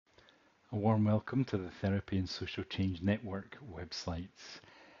A warm welcome to the Therapy and Social Change Network websites.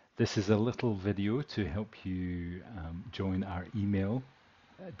 This is a little video to help you join our email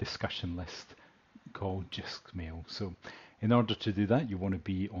discussion list called Mail. So in order to do that, you want to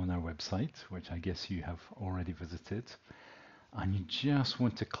be on our website, which I guess you have already visited. And you just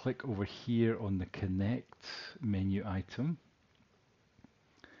want to click over here on the Connect menu item.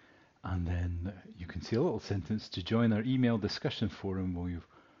 And then you can see a little sentence to join our email discussion forum where you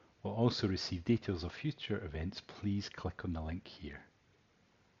will also receive details of future events. Please click on the link here.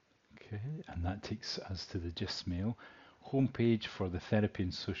 Okay, and that takes us to the Mail homepage for the Therapy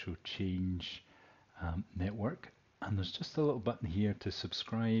and Social Change network. And there's just a little button here to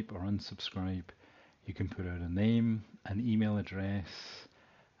subscribe or unsubscribe. You can put out a name, an email address.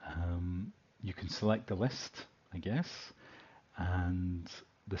 You can select the list, I guess, and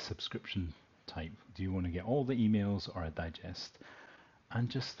the subscription type. Do you want to get all the emails or a digest? And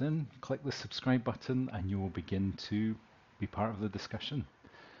just then click the subscribe button and you will begin to be part of the discussion.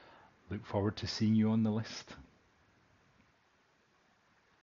 Look forward to seeing you on the list.